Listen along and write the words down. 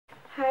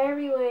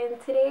everyone!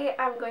 Today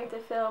I'm going to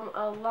film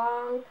a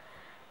long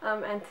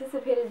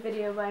anticipated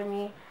video by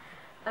me.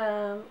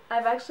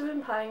 I've actually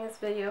been planning this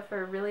video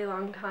for a really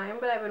long time,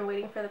 but I've been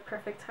waiting for the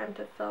perfect time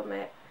to film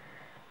it.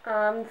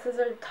 This is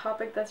a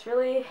topic that's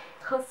really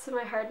close to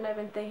my heart, and I've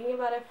been thinking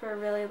about it for a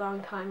really long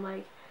time,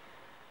 like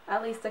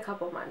at least a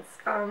couple months.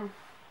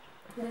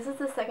 This is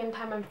the second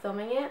time I'm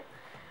filming it.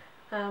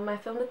 I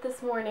filmed it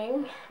this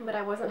morning, but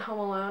I wasn't home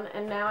alone,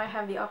 and now I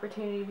have the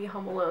opportunity to be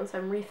home alone, so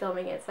I'm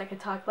refilming it so I can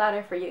talk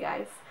louder for you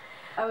guys.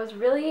 I was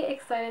really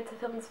excited to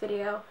film this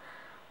video.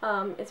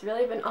 It's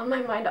really been on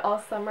my mind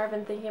all summer. I've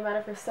been thinking about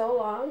it for so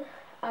long.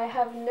 I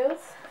have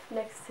notes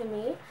next to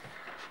me,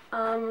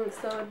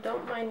 so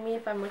don't mind me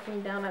if I'm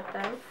looking down at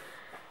them.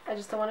 I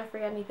just don't want to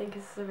forget anything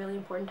because it's a really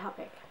important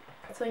topic.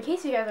 So in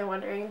case you guys are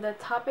wondering, the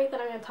topic that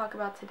I'm going to talk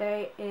about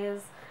today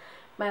is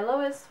my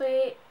lowest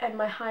weight and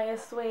my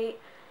highest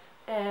weight,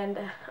 and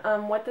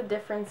what the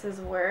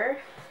differences were,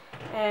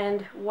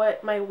 and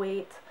what my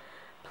weight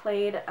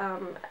played,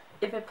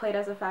 if it played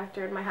as a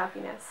factor in my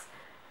happiness.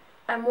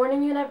 I'm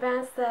warning you in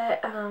advance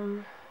that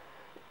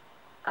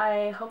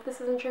I hope this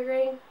isn't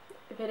triggering.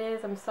 If it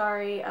is, I'm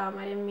sorry. I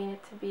didn't mean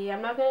it to be.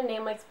 I'm not going to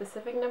name like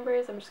specific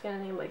numbers. I'm just going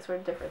to name like sort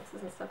of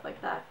differences and stuff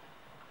like that.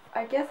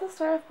 I guess I'll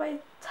start off by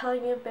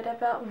telling you a bit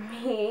about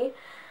me.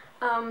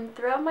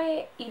 Throughout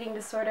my eating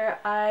disorder,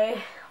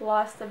 I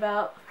lost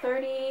about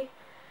 30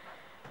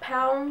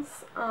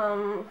 pounds,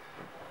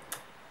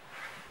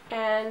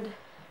 and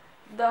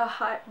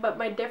but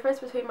my difference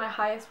between my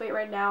highest weight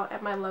right now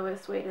and my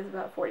lowest weight is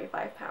about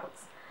 45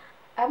 pounds.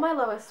 At my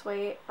lowest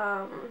weight,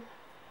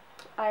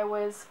 I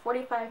was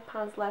 45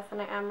 pounds less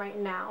than I am right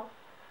now,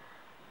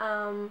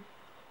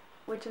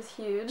 which is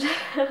huge.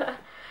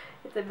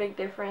 It's a big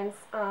difference,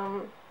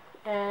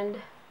 and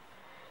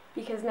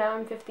because now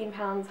I'm 15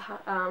 pounds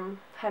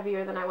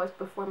heavier than I was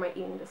before my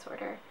eating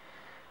disorder.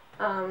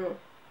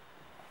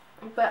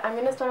 But I'm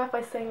going to start off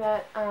by saying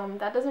that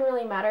that doesn't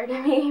really matter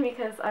to me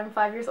because I'm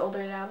 5 years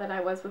older now than I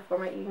was before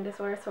my eating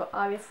disorder, so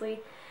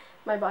obviously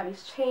my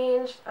body's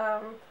changed,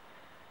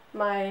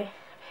 my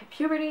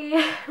puberty,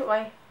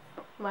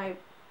 my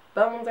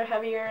bones are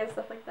heavier and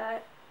stuff like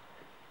that.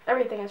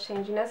 Everything has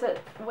changed, you know, so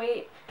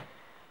weight,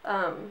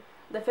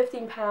 the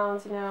 15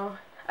 pounds, you know,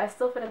 I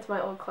still fit into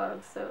my old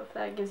clothes, so if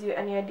that gives you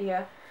any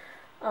idea,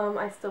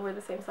 I still wear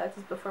the same size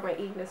as before my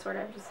eating disorder.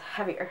 I'm just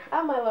heavier.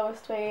 At my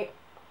lowest weight,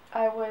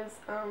 I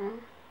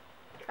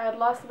had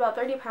lost about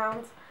 30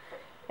 pounds,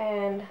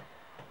 and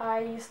I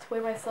used to weigh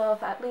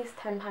myself at least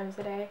 10 times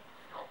a day.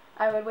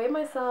 I would weigh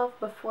myself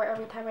before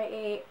every time I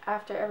ate,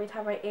 after every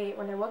time I ate,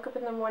 when I woke up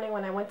in the morning,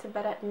 when I went to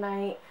bed at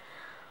night,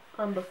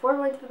 before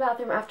going to the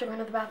bathroom, after going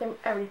to the bathroom,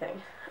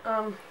 everything.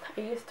 I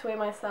used to weigh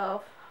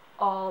myself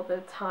all the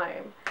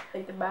time.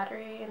 Like the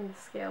battery and the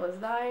scale was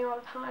dying all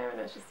the time, and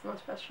it was just the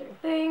most frustrating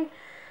thing.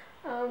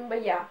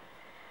 But yeah.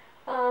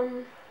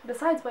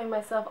 Besides weighing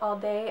myself all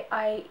day,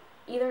 I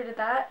either did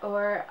that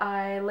or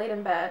I laid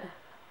in bed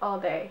all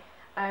day.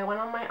 I went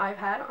on my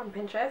iPad on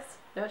Pinterest,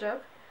 no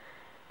joke,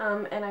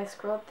 and I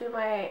scrolled through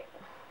my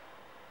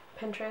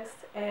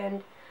Pinterest,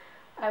 and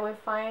I would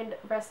find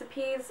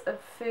recipes of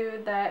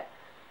food that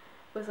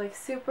was like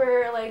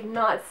super like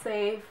not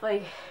safe,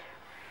 like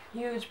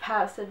huge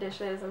pasta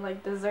dishes and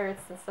like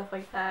desserts and stuff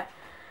like that,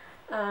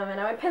 and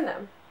I would pin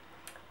them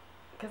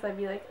because I'd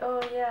be like,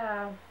 oh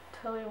yeah,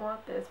 totally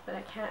want this, but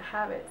I can't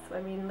have it. So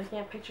I mean, looking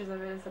at pictures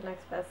of it is the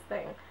next best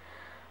thing.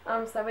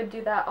 So I would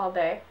do that all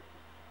day.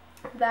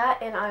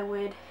 That, and I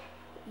would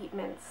eat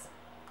mints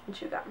and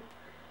chew gum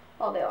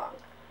all day long.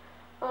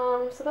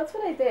 So that's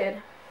what I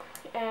did,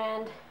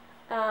 and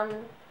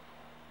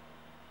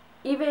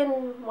even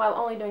while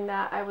only doing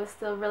that, I was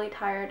still really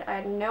tired. I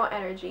had no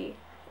energy,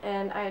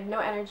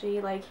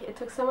 like it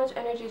took so much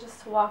energy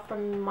just to walk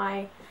from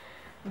my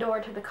door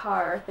to the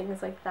car or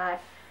things like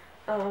that.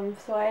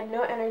 So I had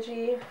no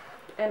energy,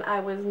 and I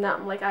was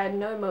numb. Like I had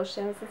no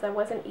emotions. Since I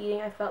wasn't eating,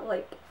 I felt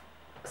like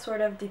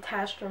sort of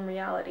detached from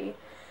reality,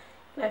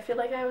 and I feel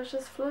like I was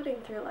just floating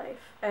through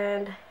life,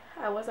 and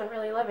I wasn't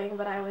really living,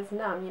 but I was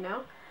numb, you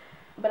know.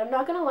 But I'm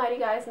not gonna lie to you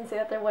guys and say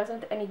that there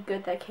wasn't any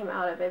good that came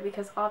out of it,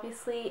 because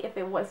obviously if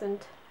it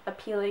wasn't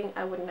appealing,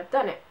 I wouldn't have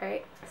done it,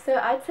 right? So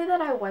I'd say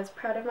that I was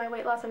proud of my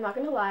weight loss. I'm not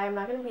gonna lie. I'm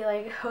not gonna be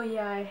like, oh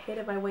yeah, I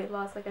hated my weight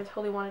loss, like I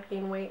totally wanted to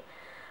gain weight,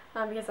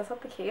 because that's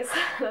not the case.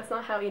 That's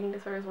not how eating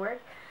disorders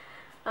work.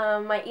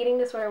 My eating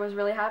disorder was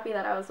really happy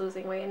that I was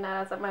losing weight and that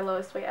I was at my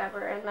lowest weight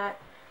ever, and that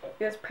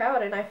it was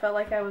proud, and I felt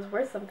like I was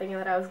worth something and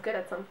that I was good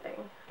at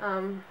something.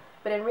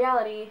 But in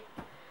reality,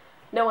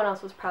 no one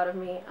else was proud of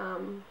me,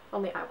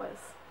 only I was.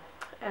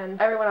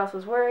 And everyone else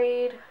was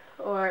worried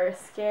or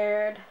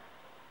scared,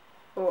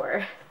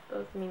 or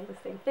those mean the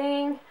same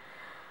thing,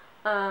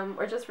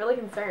 or just really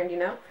concerned, you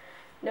know?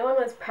 No one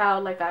was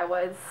proud like I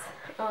was.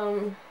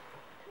 And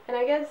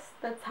I guess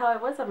that's how I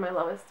was at my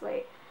lowest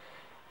weight.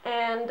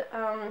 And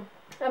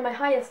at my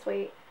highest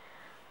weight,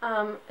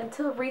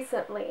 until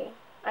recently,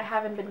 I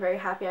haven't been very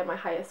happy at my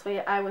highest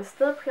weight. I was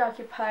still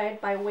preoccupied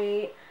by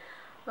weight.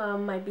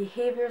 My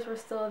behaviors were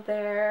still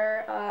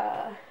there.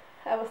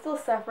 I was still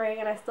suffering,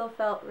 and I still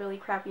felt really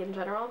crappy in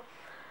general.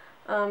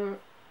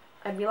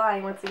 I'd be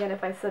lying once again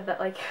if I said that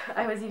like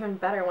I was even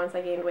better once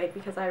I gained weight,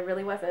 because I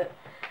really wasn't.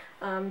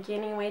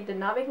 Gaining weight did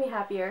not make me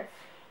happier.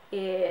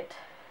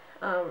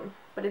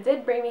 But it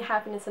did bring me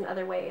happiness in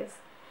other ways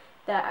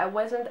that I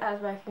wasn't as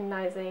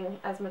recognizing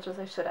as much as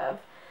I should have.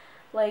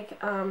 Like,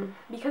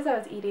 because I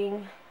was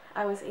eating,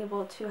 I was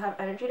able to have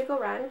energy to go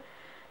run,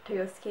 to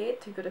go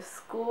skate, to go to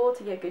school,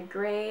 to get good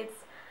grades.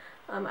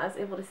 I was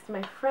able to see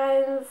my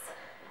friends,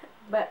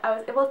 but I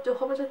was able to do a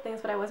whole bunch of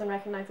things, but I wasn't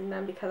recognizing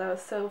them because I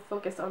was so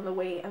focused on the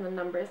weight and the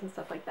numbers and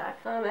stuff like that.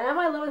 And at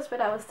my lowest weight,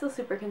 I was still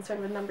super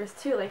concerned with numbers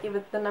too. Like,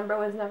 the number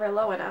was never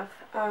low enough.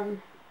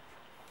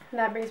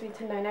 That brings me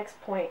to my next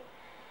point,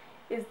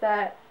 is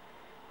that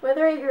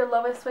whether at your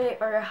lowest weight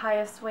or your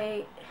highest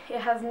weight,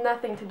 it has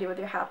nothing to do with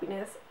your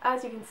happiness.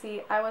 As you can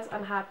see, I was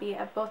unhappy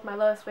at both my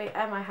lowest weight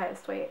and my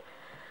highest weight.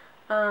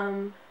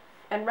 And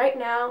right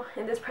now,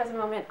 in this present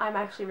moment, I'm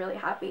actually really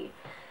happy.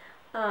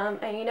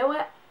 And you know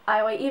what?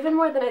 I weigh even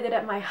more than I did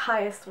at my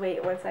highest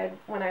weight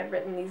when I'd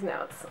written these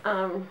notes.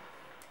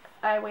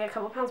 I weigh a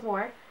couple pounds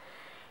more,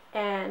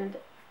 and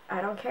I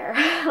don't care.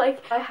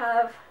 Like, I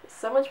have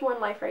so much more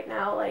in life right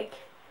now. Like,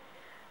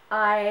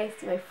 I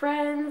see my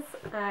friends,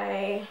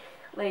 I'm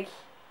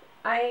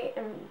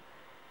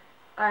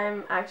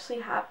actually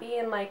happy,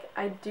 and like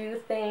I do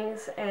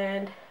things,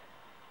 and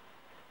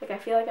like I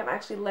feel like I'm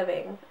actually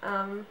living.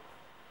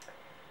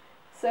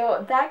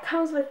 So that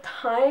comes with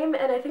time,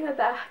 and I think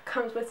that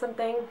comes with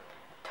something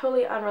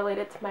totally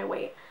unrelated to my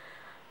weight.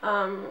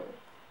 Well,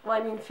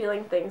 I mean,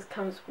 feeling things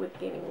comes with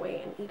gaining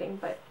weight and eating,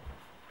 but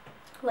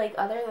like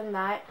other than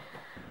that,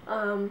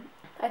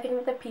 I think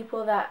that the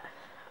people that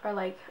are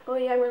like, oh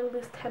yeah, I'm going to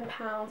lose 10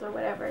 pounds or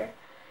whatever,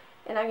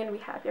 and I'm going to be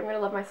happy, I'm going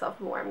to love myself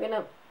more, I'm going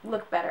to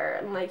look better,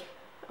 and like,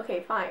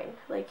 okay, fine,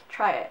 like,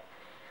 try it.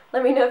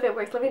 Let me know if it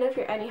works. Let me know if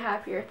you're any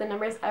happier, if the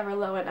number is ever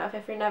low enough,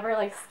 if you're never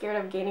like scared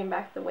of gaining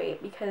back the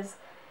weight, because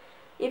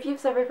if you've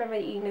suffered from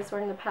an eating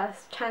disorder in the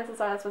past, chances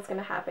are that's what's going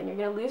to happen. You're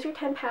going to lose your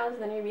 10 pounds,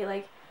 and then you'll be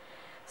like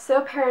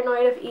so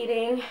paranoid of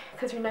eating,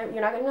 because you're not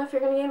going to know if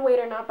you're going to gain weight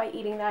or not by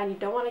eating that, and you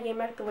don't want to gain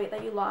back the weight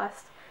that you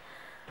lost.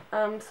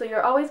 So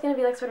you're always going to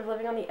be like sort of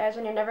living on the edge,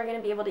 and you're never going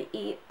to be able to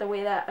eat the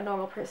way that a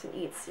normal person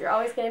eats. You're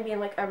always going to be in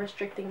like a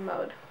restricting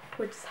mode,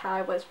 which is how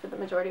I was for the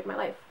majority of my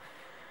life.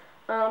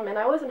 And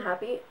I wasn't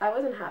happy.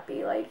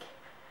 Like,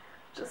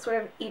 just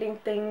sort of eating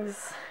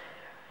things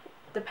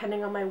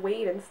depending on my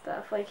weight and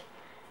stuff. Like,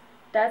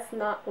 that's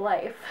not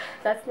life.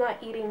 That's not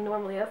eating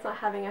normally. That's not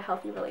having a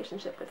healthy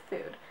relationship with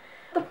food.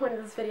 The point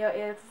of this video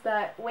is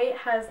that weight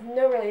has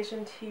no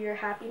relation to your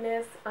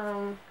happiness.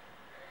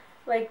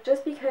 Like,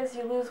 just because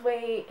you lose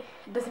weight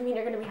doesn't mean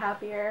you're going to be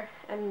happier,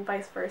 and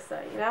vice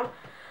versa, you know?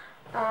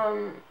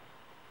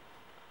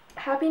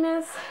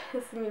 Happiness,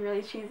 this is going to be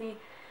really cheesy,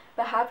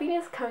 but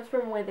happiness comes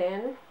from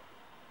within.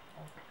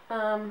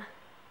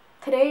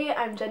 Today,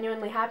 I'm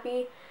genuinely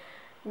happy,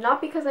 not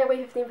because I weigh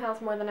 15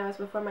 pounds more than I was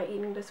before my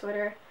eating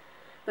disorder,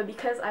 but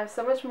because I have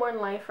so much more in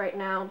life right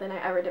now than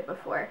I ever did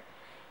before.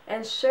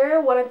 And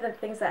sure, one of the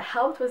things that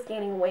helped was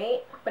gaining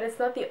weight, but it's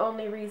not the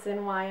only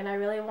reason why, and I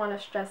really want to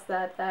stress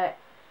that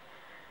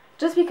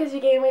just because you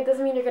gain weight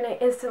doesn't mean you're going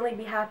to instantly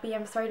be happy.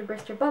 I'm sorry to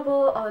burst your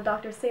bubble, all the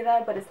doctors say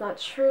that, but it's not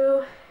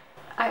true.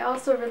 I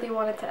also really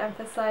wanted to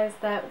emphasize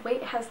that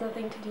weight has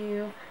nothing to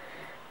do,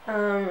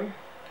 I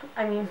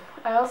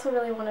also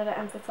really wanted to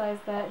emphasize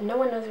that no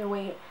one knows your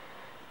weight,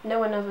 no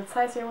one knows what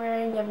size you're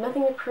wearing, you have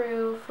nothing to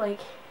prove,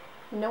 like,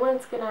 no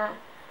one's gonna,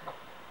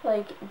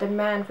 like,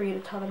 demand for you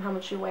to tell them how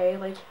much you weigh.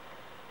 Like,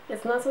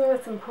 it's not something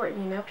that's important,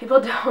 you know? People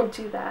don't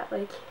do that.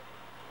 Like,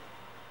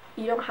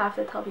 you don't have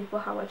to tell people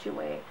how much you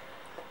weigh.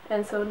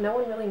 And so no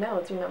one really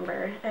knows your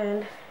number,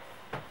 and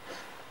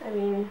I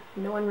mean,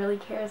 no one really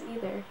cares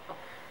either.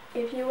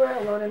 If you were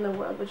alone in the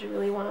world, would you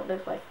really want to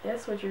live like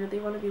this? Would you really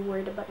want to be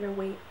worried about your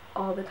weight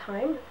all the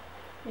time?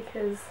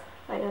 Because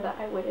I know that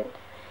I wouldn't.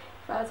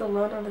 If I was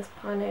alone on this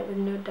planet with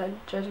no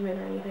judgment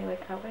or anything,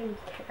 like, I wouldn't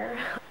care.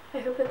 I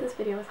hope that this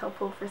video was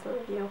helpful for some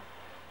of you,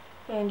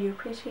 and you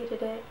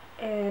appreciated it,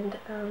 and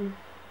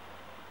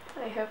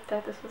I hope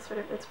that this was sort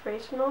of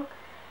inspirational,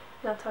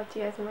 and I'll talk to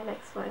you guys in my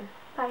next one.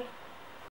 Bye!